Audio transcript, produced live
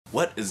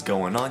What is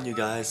going on, you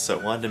guys? So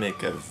I wanted to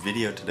make a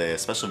video today, a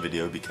special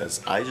video,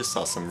 because I just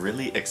saw some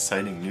really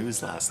exciting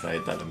news last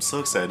night that I'm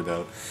so excited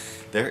about.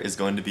 There is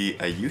going to be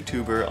a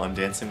YouTuber on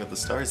Dancing with the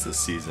Stars this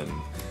season.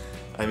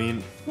 I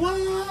mean,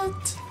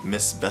 what?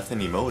 Miss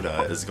Bethany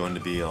Mota is going to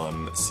be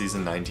on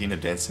season 19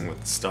 of Dancing with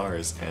the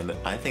Stars, and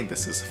I think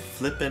this is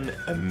flippin'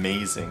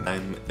 amazing.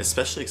 I'm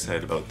especially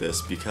excited about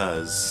this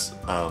because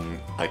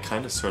I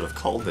kind of sort of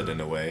called it in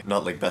a way.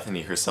 Not like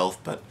Bethany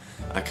herself, but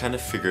I kind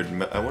of figured,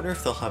 I wonder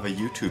if they'll have a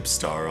YouTube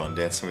star on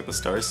Dancing with the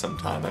Stars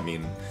sometime. I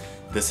mean,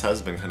 this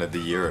has been kind of the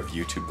year of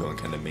YouTube going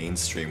kind of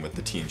mainstream with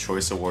the Teen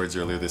Choice Awards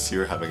earlier this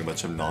year, having a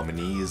bunch of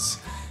nominees,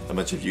 a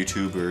bunch of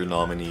YouTuber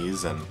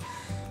nominees, and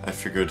I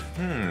figured,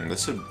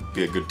 this would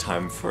be a good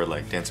time for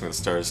like Dancing with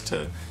the Stars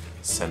to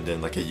send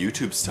in like a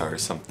YouTube star or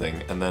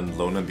something. And then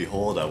lo and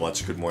behold, I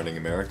watched Good Morning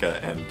America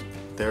and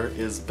there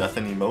is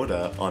Bethany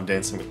Mota on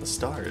Dancing with the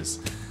Stars.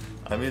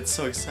 I mean, it's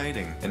so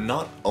exciting. And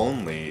not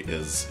only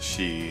is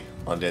she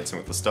on Dancing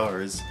with the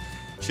Stars,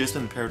 she has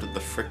been paired with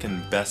the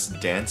frickin' best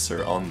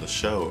dancer on the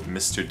show,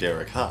 Mr.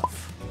 Derek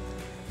Huff.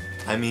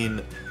 I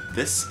mean,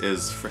 this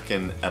is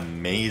frickin'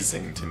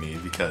 amazing to me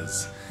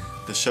because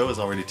the show is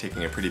already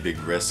taking a pretty big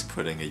risk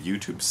putting a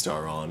YouTube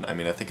star on. I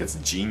mean, I think it's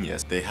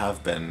genius. They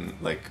have been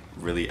like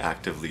really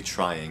actively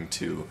trying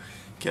to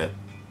get,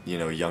 you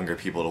know, younger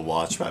people to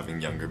watch, having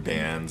younger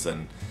bands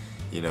and,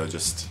 you know,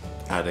 just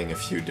adding a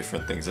few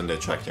different things in to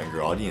attract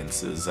younger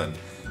audiences, and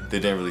they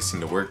didn't really seem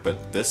to work,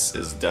 but this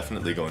is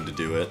definitely going to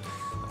do it.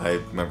 I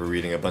remember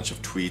reading a bunch of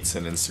tweets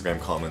and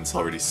Instagram comments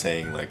already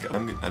saying like,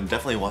 I'm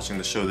definitely watching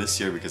the show this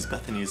year because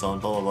Bethany's on,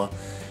 blah blah blah.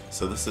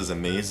 So this is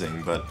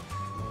amazing, but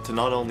to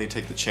not only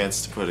take the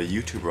chance to put a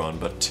YouTuber on,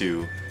 but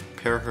to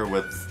pair her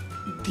with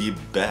the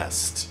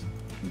best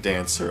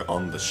dancer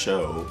on the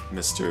show,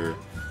 Mr.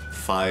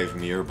 5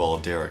 Mirror Ball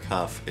Derek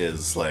Huff,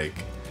 is like,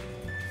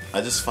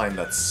 I just find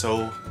that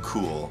so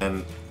cool.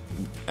 And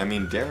I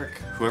mean, Derek,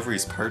 whoever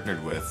he's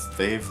partnered with,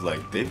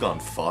 they've gone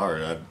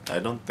far. I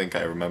don't think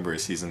I remember a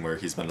season where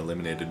he's been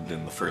eliminated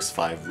in the first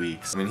 5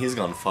 weeks. I mean, he's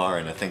gone far,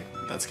 and I think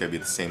that's gonna be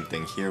the same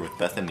thing here with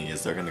Bethany,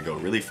 is they're gonna go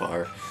really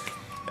far.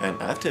 And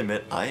I have to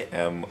admit, I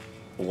am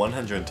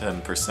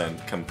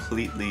 110%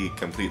 completely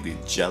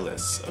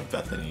jealous of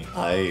Bethany.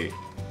 I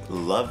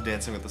love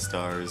Dancing with the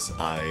Stars.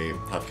 I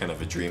have kind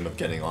of a dream of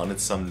getting on it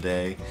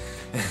someday.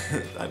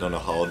 I don't know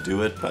how I'll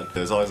do it, but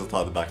there's always a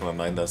thought in the back of my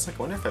mind that's like,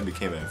 I wonder if I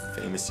became a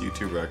famous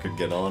YouTuber I could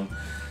get on.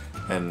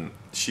 And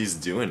she's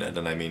doing it,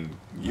 and I mean,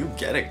 you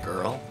get it,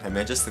 girl. I mean,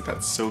 I just think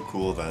that's so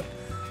cool that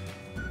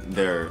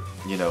they're,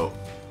 you know,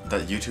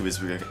 that YouTube is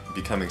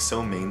becoming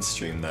so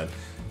mainstream that,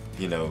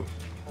 you know,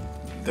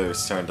 they're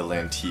starting to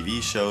land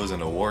TV shows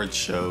and award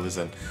shows,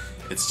 and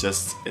it's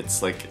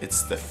like,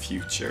 it's the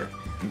future.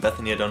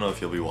 Bethany, I don't know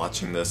if you'll be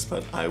watching this,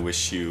 but I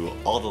wish you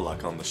all the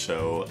luck on the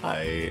show.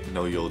 I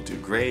know you'll do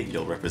great.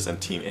 You'll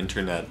represent Team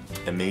Internet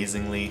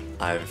amazingly.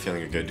 I have a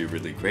feeling you're going to do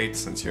really great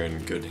since you're in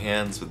good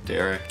hands with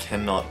Derek.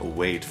 Cannot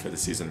wait for the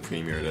season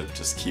premiere to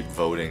just keep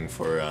voting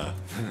for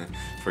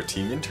for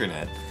Team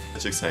Internet.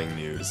 Such exciting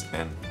news,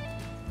 and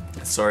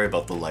sorry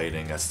about the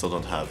lighting. I still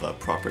don't have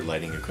proper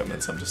lighting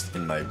equipment, so I'm just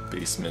in my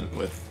basement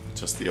with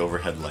just the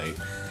overhead light.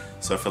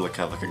 So I feel like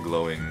kind of like a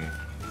glowing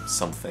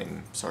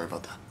something. Sorry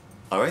about that.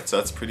 Alright, so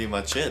that's pretty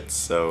much it.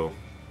 So,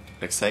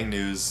 exciting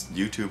news,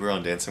 YouTuber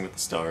on Dancing with the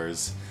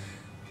Stars.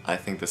 I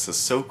think this is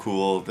so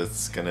cool.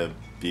 That's gonna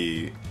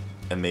be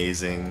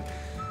amazing.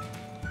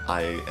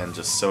 I am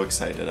just so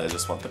excited. I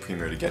just want the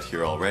premiere to get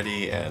here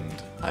already,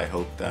 and I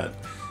hope that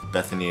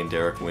Bethany and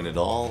Derek win it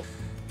all.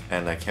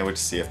 And I can't wait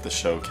to see if the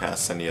show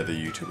casts any other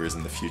YouTubers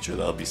in the future.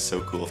 That'll be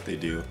so cool if they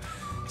do.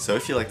 So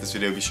if you like this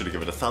video, be sure to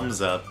give it a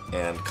thumbs up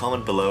and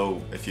comment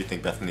below if you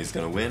think Bethany's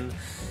gonna win.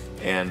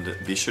 And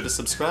be sure to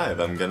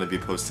subscribe. I'm gonna be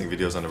posting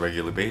videos on a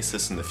regular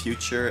basis in the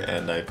future,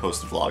 and I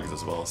post vlogs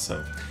as well.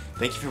 So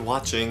thank you for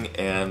watching,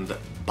 and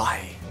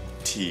bye,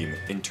 Team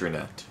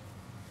Internet.